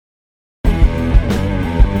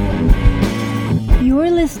You're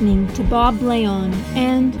listening to Bob Blayone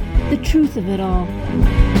and The Truth of It All.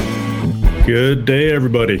 Good day,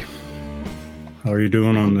 everybody. How are you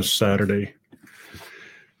doing on this Saturday?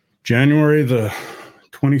 January the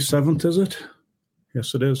 27th, is it?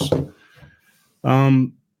 Yes, it is.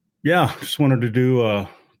 Just wanted to do a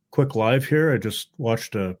quick live here. I just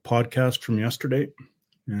watched a podcast from yesterday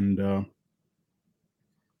and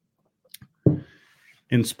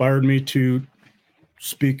inspired me to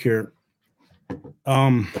speak here.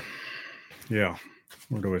 Where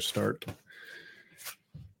do I start?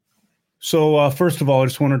 So first of all, I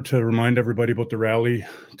just wanted to remind everybody about the rally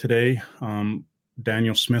today.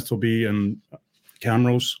 Daniel Smith will be in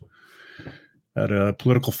Camrose at a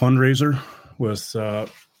political fundraiser with UCP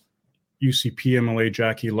MLA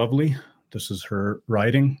Jackie Lovely. This is her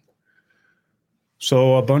riding.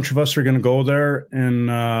 So a bunch of us are going to go there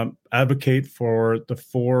and advocate for the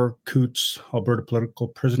 4 Coots Alberta political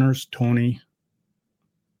prisoners, Tony,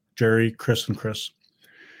 Jerry, Chris, and Chris.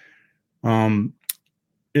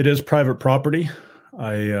 It is private property.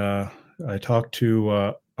 I talked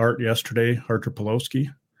to Art yesterday, Artur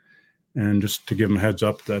Pawlowski, and just to give him a heads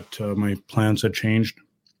up that my plans had changed.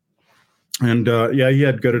 And he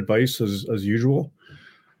had good advice as usual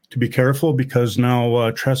to be careful because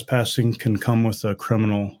now trespassing can come with a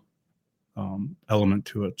criminal element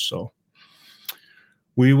to it. So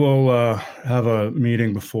we will have a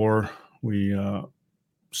meeting before we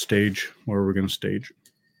stage where we're going to stage.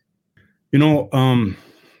 I'm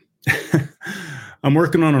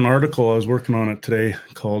working on an article. I was working on it today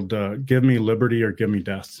called Give Me Liberty or Give Me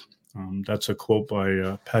Death. That's a quote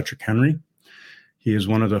by Patrick Henry. He is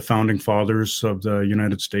one of the founding fathers of the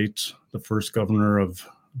United States, the first governor of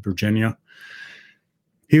Virginia.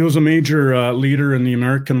 He was a major leader in the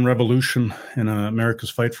American Revolution and America's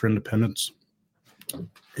fight for independence.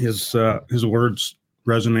 His words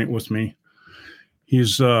resonate with me.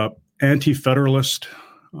 He's anti-federalist,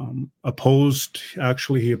 he opposed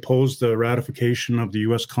the ratification of the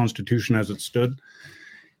U.S. Constitution as it stood.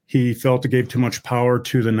 He felt it gave too much power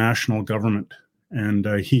to the national government, and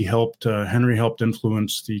Henry helped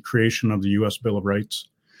influence the creation of the U.S. Bill of Rights,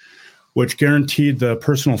 which guaranteed the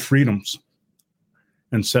personal freedoms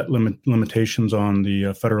and set limitations on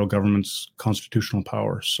the federal government's constitutional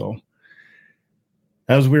power. So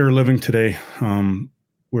as we are living today,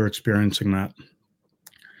 we're experiencing that.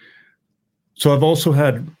 So I've also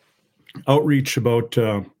had outreach about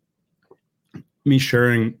me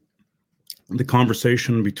sharing the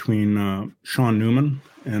conversation between Sean Newman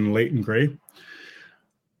and Leighton Gray,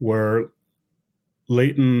 where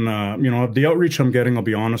Leighton, the outreach I'm getting, I'll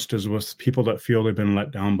be honest, is with people that feel they've been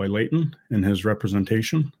let down by Leighton in his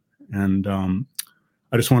representation. And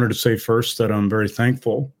I just wanted to say first that I'm very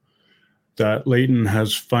thankful that Leighton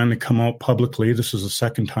has finally come out publicly. This is the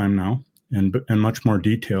second time now, in much more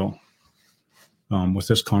detail with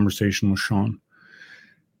this conversation with Sean.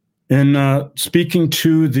 And speaking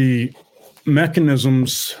to the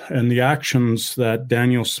mechanisms and the actions that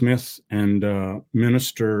Daniel Smith and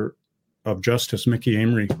Minister of Justice Mickey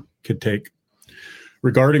Amery could take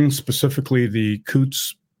regarding specifically the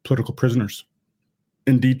Coots political prisoners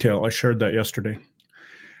in detail. I shared that yesterday.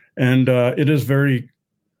 And it is very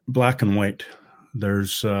black and white.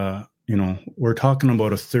 There's, we're talking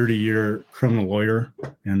about a 30-year criminal lawyer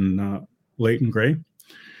in Leighton Gray.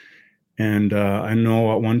 And I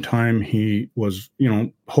know at one time he was,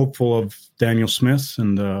 hopeful of Daniel Smith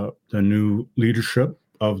and the new leadership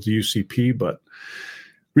of the UCP, but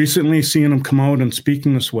recently seeing him come out and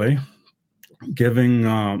speaking this way, giving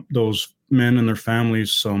those men and their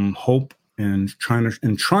families some hope and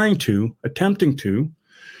attempting to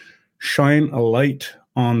shine a light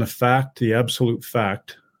on the absolute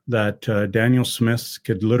fact that Daniel Smith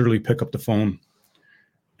could literally pick up the phone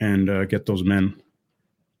and get those men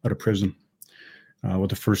out of prison, with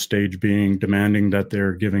the first stage being demanding that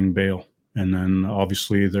they're giving bail. And then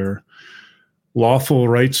obviously their lawful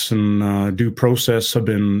rights and due process have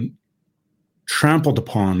been trampled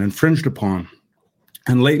upon, infringed upon.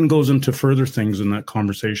 And Leighton goes into further things in that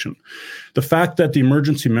conversation. The fact that the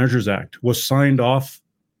Emergency Measures Act was signed off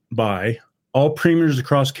by all premiers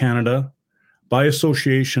across Canada, by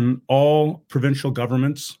association, all provincial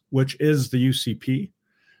governments, which is the UCP,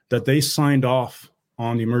 that they signed off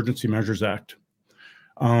on the Emergency Measures Act.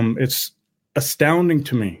 It's astounding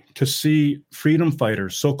to me to see freedom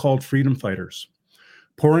fighters, so-called freedom fighters,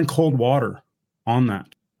 pouring cold water on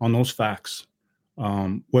those facts,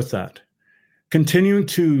 with that. Continuing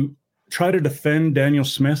to try to defend Daniel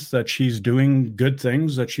Smith, that she's doing good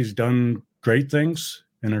things, that she's done great things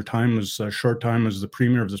in her short time as the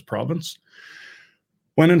premier of this province,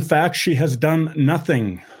 when in fact she has done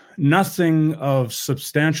nothing nothing of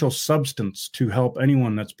substantial substance to help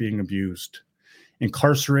anyone that's being abused,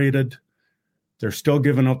 incarcerated. They're still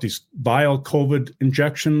giving out these vile COVID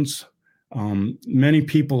injections. Many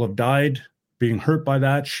people have died being hurt by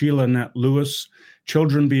that. Sheila Annette Lewis,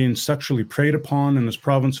 children being sexually preyed upon in this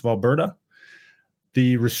province of Alberta.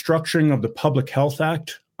 The restructuring of the Public Health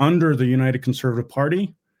Act under the United Conservative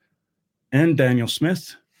Party and Daniel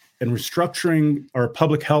Smith, and restructuring our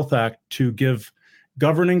Public Health Act to give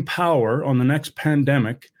governing power on the next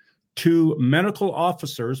pandemic to medical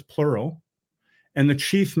officers, plural, and the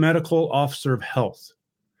chief medical officer of health,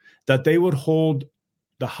 that they would hold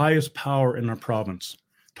the highest power in our province.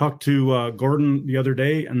 Talked to Gordon the other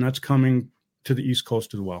day, and that's coming to the East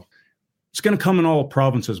Coast as well. It's going to come in all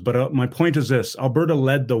provinces, but my point is this: Alberta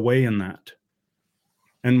led the way in that,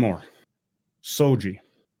 and more. SOGI,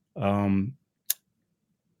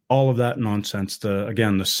 all of that nonsense.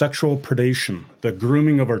 The sexual predation, the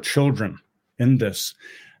grooming of our children in this,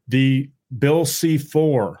 the Bill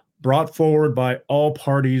C-4 brought forward by all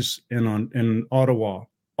parties in Ottawa,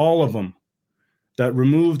 all of them, that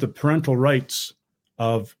remove the parental rights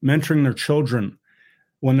of mentoring their children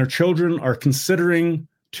when their children are considering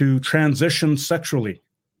to transition sexually,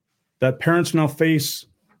 that parents now face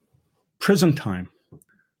prison time,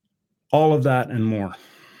 all of that and more.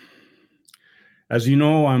 As you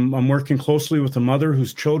know, I'm working closely with a mother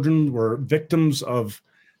whose children were victims of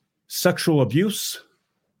sexual abuse,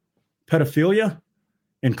 pedophilia,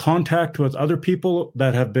 in contact with other people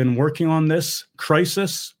that have been working on this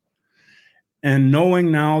crisis, and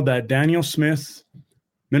knowing now that Daniel Smith,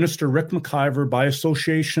 Minister Rick McIver, by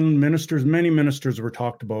association, many ministers were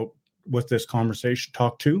talked about with this conversation,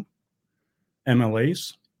 talked to,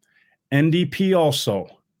 MLAs, NDP also,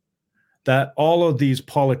 that all of these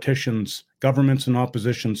politicians, governments and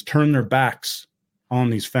oppositions, turn their backs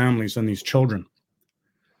on these families and these children.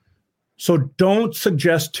 So don't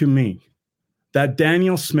suggest to me that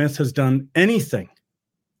Daniel Smith has done anything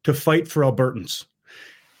to fight for Albertans.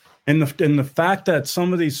 And the fact that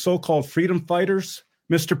some of these so-called freedom fighters,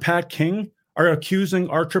 Mr. Pat King, are accusing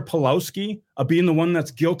Archer Pawlowski of being the one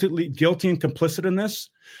that's guilty and complicit in this,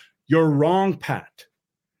 you're wrong, Pat.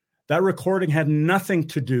 That recording had nothing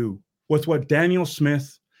to do with what Daniel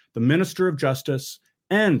Smith, the Minister of Justice,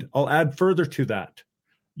 and I'll add further to that,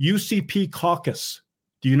 UCP caucus,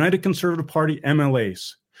 the United Conservative Party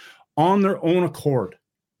MLAs, on their own accord,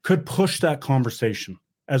 could push that conversation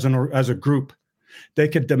as a group. They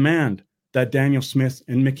could demand that Daniel Smith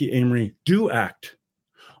and Mickey Amory do act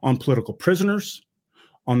on political prisoners,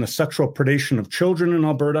 on the sexual predation of children in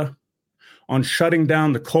Alberta, on shutting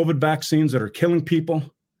down the COVID vaccines that are killing people,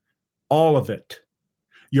 all of it.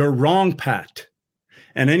 You're wrong, Pat.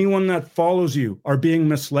 And anyone that follows you are being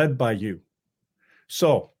misled by you.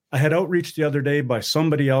 So I had outreach the other day by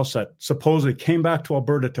somebody else that supposedly came back to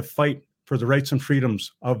Alberta to fight for the rights and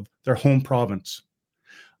freedoms of their home province.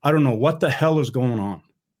 I don't know what the hell is going on,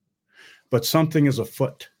 but something is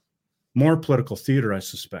afoot. More political theater, I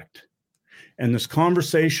suspect. And this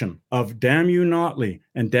conversation of damn you Notley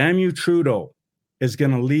and damn you Trudeau is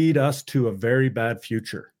going to lead us to a very bad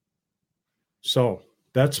future. So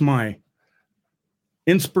that's my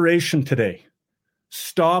inspiration today.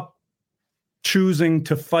 Stop choosing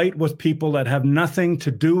to fight with people that have nothing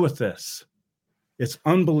to do with this. It's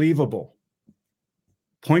unbelievable.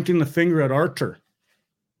 Pointing the finger at Archer,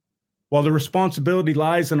 while the responsibility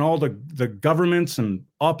lies in all the governments and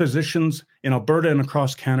oppositions in Alberta and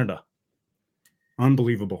across Canada.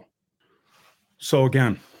 Unbelievable. So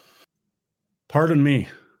again, pardon me,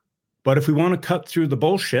 but if we want to cut through the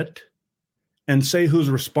bullshit and say who's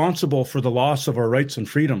responsible for the loss of our rights and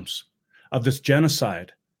freedoms, of this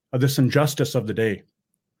genocide, of this injustice of the day,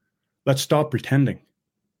 let's stop pretending.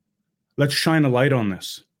 Let's shine a light on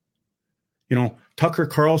this. You know, Tucker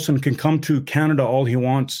Carlson can come to Canada all he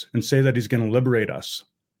wants and say that he's going to liberate us.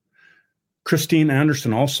 Christine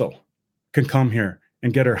Anderson also can come here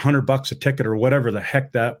and get her $100 a ticket or whatever the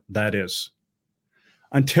heck that is.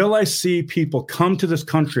 Until I see people come to this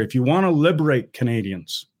country, if you want to liberate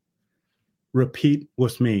Canadians, repeat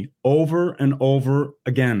with me over and over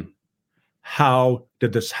again. How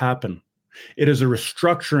did this happen? It is a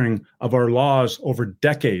restructuring of our laws over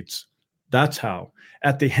decades. That's how.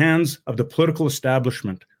 At the hands of the political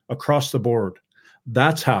establishment across the board.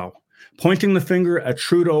 That's how. Pointing the finger at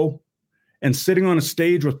Trudeau and sitting on a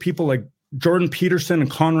stage with people like Jordan Peterson and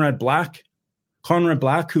Conrad Black,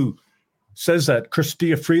 who says that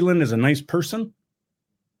Chrystia Freeland is a nice person.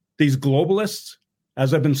 These globalists,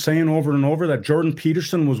 as I've been saying over and over, that Jordan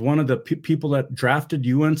Peterson was one of the people that drafted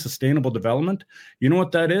UN Sustainable Development. You know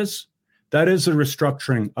what that is? That is a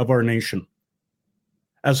restructuring of our nation.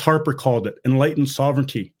 as Harper called it, enlightened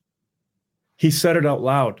sovereignty. He said it out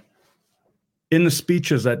loud in the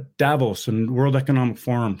speeches at Davos and World Economic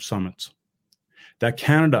Forum summits, that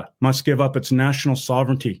Canada must give up its national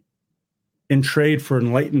sovereignty in trade for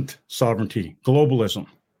enlightened sovereignty, globalism.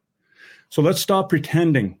 So let's stop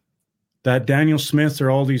pretending that Daniel Smith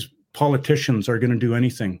or all these politicians are going to do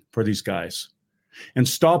anything for these guys, and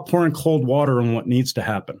stop pouring cold water on what needs to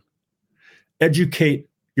happen. Educate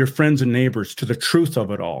your friends and neighbors to the truth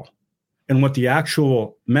of it all and what the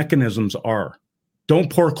actual mechanisms are.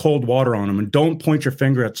 Don't pour cold water on them, and don't point your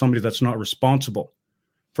finger at somebody that's not responsible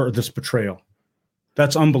for this betrayal.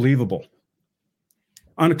 That's unbelievable.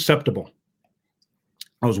 Unacceptable.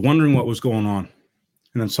 I was wondering what was going on,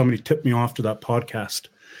 and then somebody tipped me off to that podcast.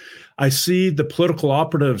 I see the political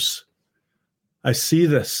operatives. I see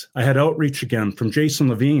this. I had outreach again from Jason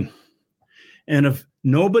Levine. And if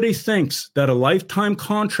nobody thinks that a lifetime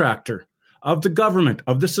contractor of the government,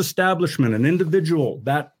 of this establishment, an individual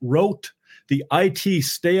that wrote the IT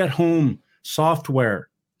stay-at-home software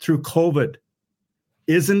through COVID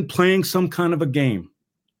isn't playing some kind of a game,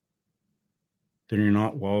 then you're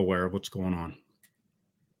not well aware of what's going on.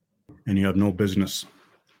 And you have no business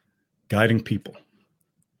guiding people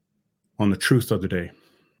on the truth of the day.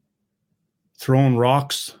 Throwing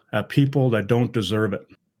rocks at people that don't deserve it,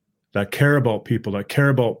 that care about people, that care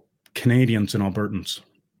about Canadians and Albertans.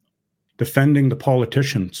 Defending the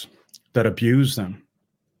politicians that abuse them,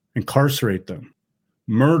 incarcerate them,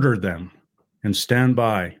 murder them, and stand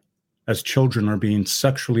by as children are being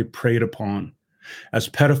sexually preyed upon, as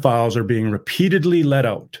pedophiles are being repeatedly let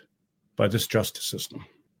out by this justice system.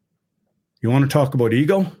 You want to talk about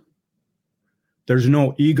ego? There's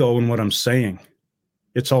no ego in what I'm saying.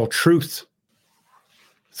 It's all truth.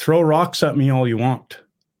 Throw rocks at me all you want,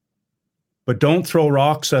 but don't throw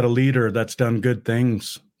rocks at a leader that's done good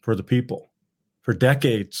things for the people for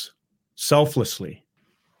decades, selflessly.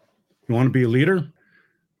 You want to be a leader?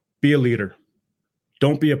 Be a leader.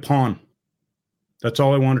 Don't be a pawn. That's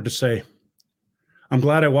all I wanted to say. I'm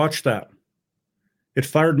glad I watched that. It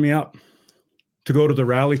fired me up to go to the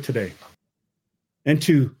rally today and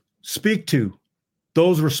to speak to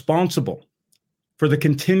those responsible for the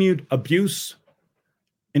continued abuse,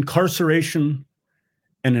 incarceration,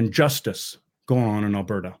 and injustice going on in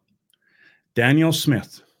Alberta. Daniel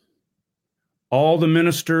Smith, all the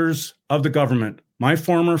ministers of the government, my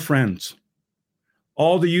former friends,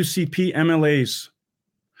 all the UCP MLAs,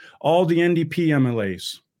 all the NDP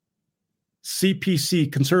MLAs,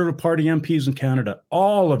 CPC, Conservative Party MPs in Canada,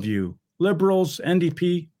 all of you, Liberals,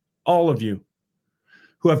 NDP, all of you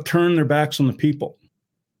who have turned their backs on the people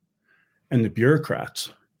and the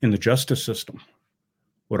bureaucrats in the justice system.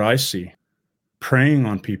 What I see, preying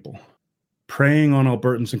on people, preying on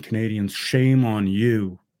Albertans and Canadians, shame on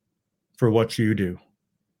you for what you do.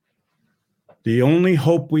 The only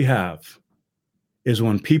hope we have is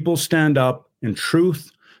when people stand up in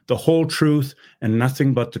truth, the whole truth, and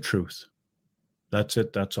nothing but the truth. That's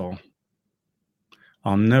it, that's all.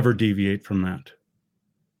 I'll never deviate from that.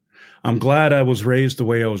 I'm glad I was raised the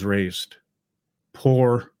way I was raised.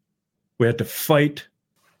 Poor. We had to fight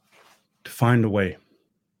to find a way.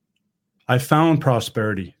 I found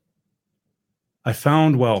prosperity. I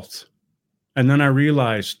found wealth. And then I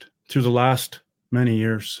realized through the last many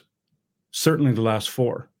years, certainly the last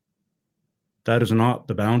 4, that is not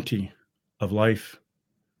the bounty of life.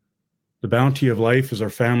 The bounty of life is our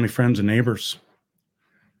family, friends, and neighbors,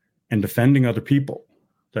 and defending other people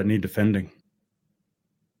that need defending,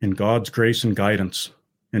 in God's grace and guidance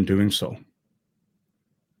in doing so.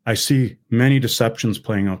 I see many deceptions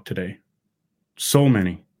playing out today. So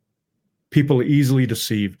many. People easily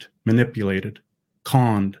deceived, manipulated,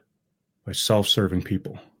 conned by self-serving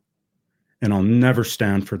people. And I'll never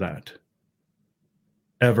stand for that.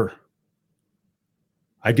 Ever.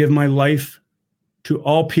 I give my life to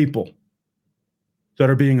all people that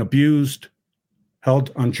are being abused,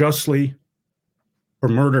 held unjustly, or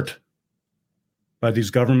murdered by these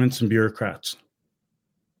governments and bureaucrats.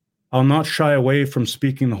 I'll not shy away from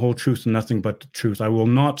speaking the whole truth and nothing but the truth. I will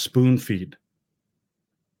not spoon feed.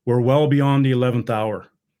 We're well beyond the 11th hour.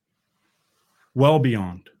 Well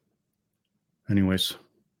beyond. Anyways,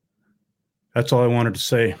 that's all I wanted to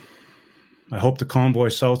say. I hope the convoy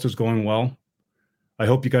south is going well. I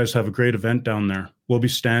hope you guys have a great event down there. We'll be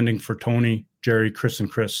standing for Tony, Jerry, Chris, and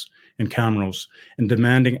Chris in Camrose and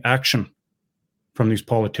demanding action from these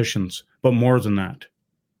politicians. But more than that,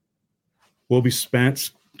 we'll be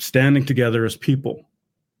standing together as people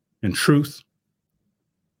in truth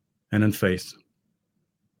and in faith,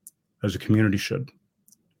 as a community should.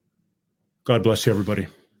 God bless you, everybody.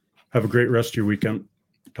 Have a great rest of your weekend.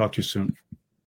 Talk to you soon.